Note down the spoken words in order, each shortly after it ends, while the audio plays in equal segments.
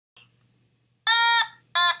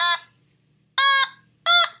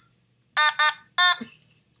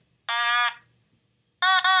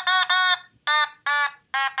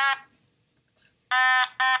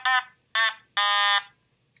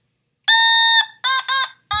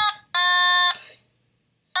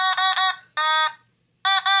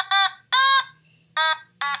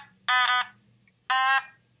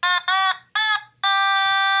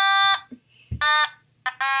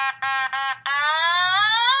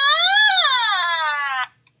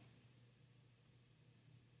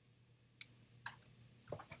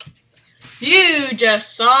You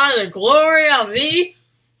just saw the glory of the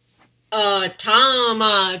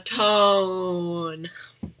Otamatone.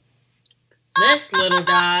 This little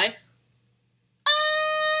guy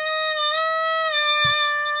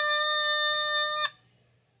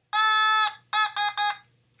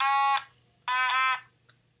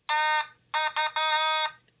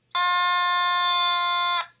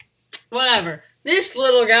whatever. This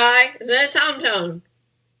little guy is an Otamatone.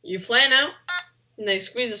 You play it out, and they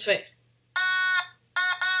squeeze his face.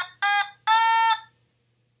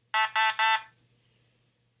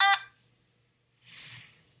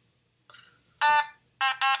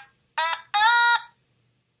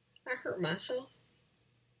 I hurt myself.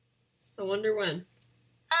 I wonder when.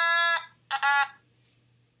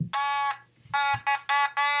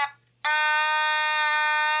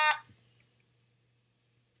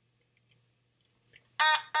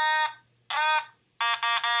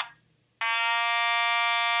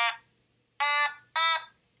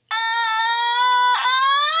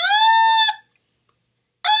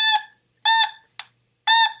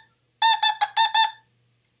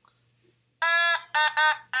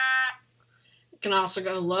 It can also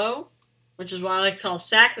go low, which is what I like to call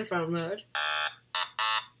saxophone mode.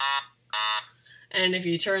 And if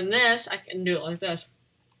you turn this, I can do it like this.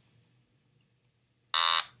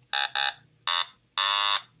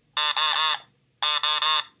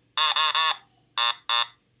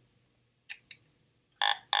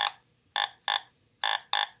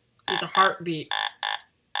 It's a heartbeat.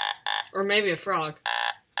 Or maybe a frog.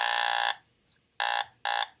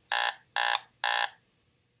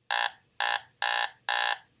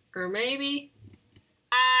 Or maybe...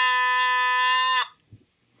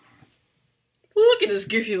 Look at his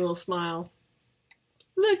goofy little smile.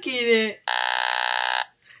 Look at it.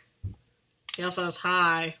 He also has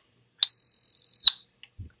high.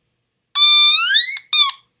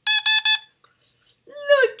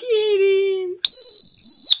 Look at him.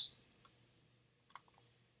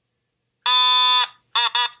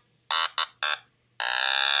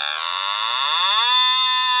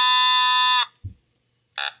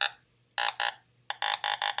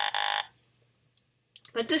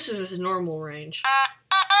 But this is his normal range.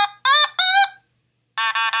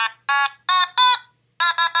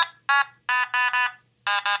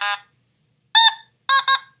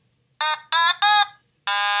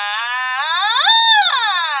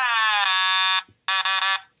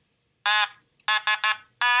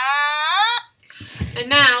 And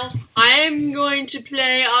now, I am going to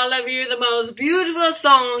play all of you the most beautiful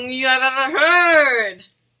song you have ever heard.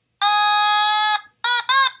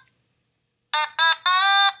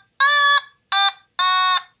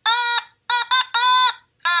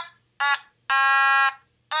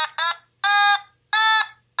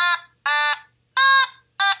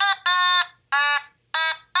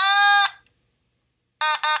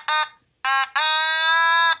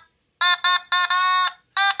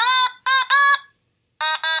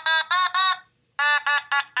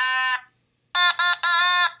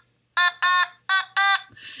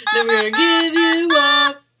 Never gonna give you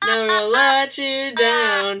up, never gonna let you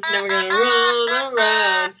down, never gonna run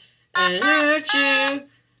around and hurt you,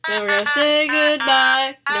 never gonna say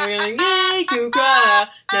goodbye, never gonna make you cry,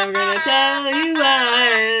 never gonna tell you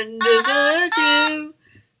why and desert you.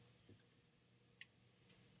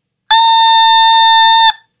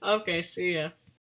 Okay, see ya.